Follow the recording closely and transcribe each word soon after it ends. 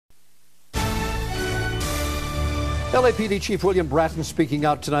LAPD Chief William Bratton speaking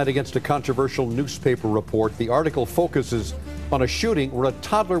out tonight against a controversial newspaper report. The article focuses on a shooting where a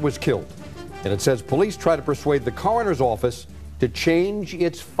toddler was killed. And it says police try to persuade the coroner's office to change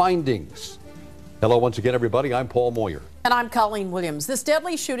its findings. Hello once again, everybody. I'm Paul Moyer. And I'm Colleen Williams. This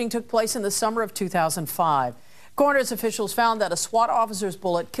deadly shooting took place in the summer of 2005. Coroner's officials found that a SWAT officer's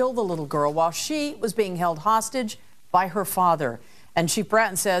bullet killed the little girl while she was being held hostage by her father. And Chief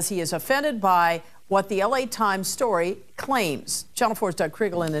Bratton says he is offended by what the LA Times story claims. Channel 4's Doug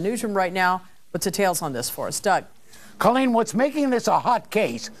Kriegel in the newsroom right now with details on this for us. Doug. Colleen, what's making this a hot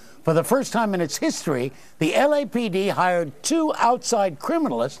case, for the first time in its history, the LAPD hired 2 outside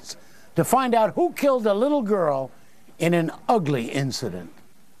criminalists to find out who killed a little girl in an ugly incident.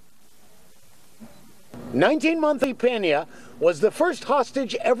 19-month-old Pena was the first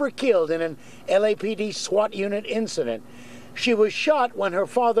hostage ever killed in an LAPD SWAT unit incident. She was shot when her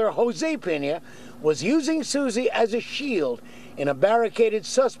father, Jose Pena, was using Susie as a shield in a barricaded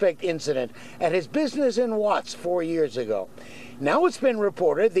suspect incident at his business in Watts 4 years ago. Now it's been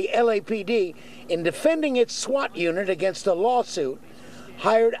reported the LAPD, in defending its SWAT unit against a lawsuit,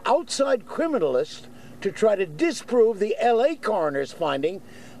 hired outside criminalists to try to disprove the LA coroner's finding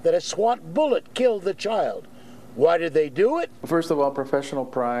that a SWAT bullet killed the child. Why did they do it? First of all, professional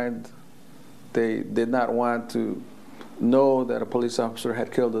pride. They did not want to know that a police officer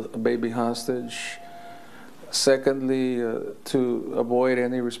had killed a baby hostage. Secondly, to avoid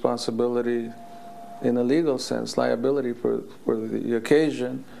any responsibility in a legal sense, liability for the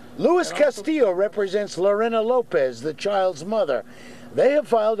occasion. Luis Castillo represents Lorena Lopez, the child's mother. They have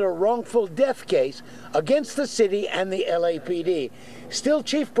filed a wrongful death case against the city and the LAPD. Still,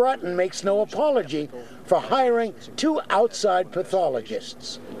 Chief Bratton makes no apology for hiring 2 outside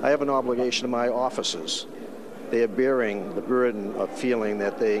pathologists. I have an obligation to my officers. They are bearing the burden of feeling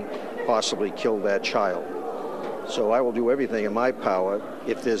that they possibly killed that child. So I will do everything in my power,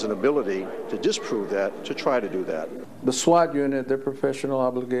 if there's an ability to disprove that, to try to do that. The SWAT unit, their professional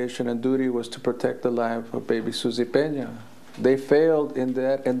obligation and duty was to protect the life of baby Susie Pena. They failed in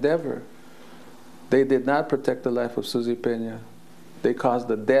that endeavor. They did not protect the life of Susie Pena. They caused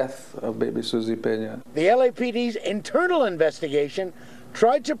the death of baby Susie Pena. The LAPD's internal investigation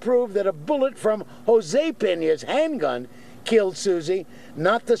tried to prove that a bullet from Jose Pena's handgun killed Susie,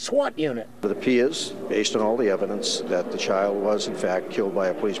 not the SWAT unit. It appears, based on all the evidence, that the child was in fact killed by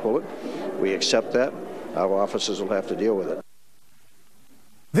a police bullet. We accept that. Our officers will have to deal with it.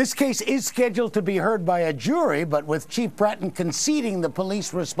 This case is scheduled to be heard by a jury, but with Chief Bratton conceding the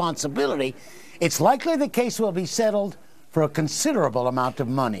police responsibility, it's likely the case will be settled for a considerable amount of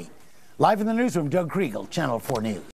money. Live in the newsroom, Doug Kriegel, Channel 4 News.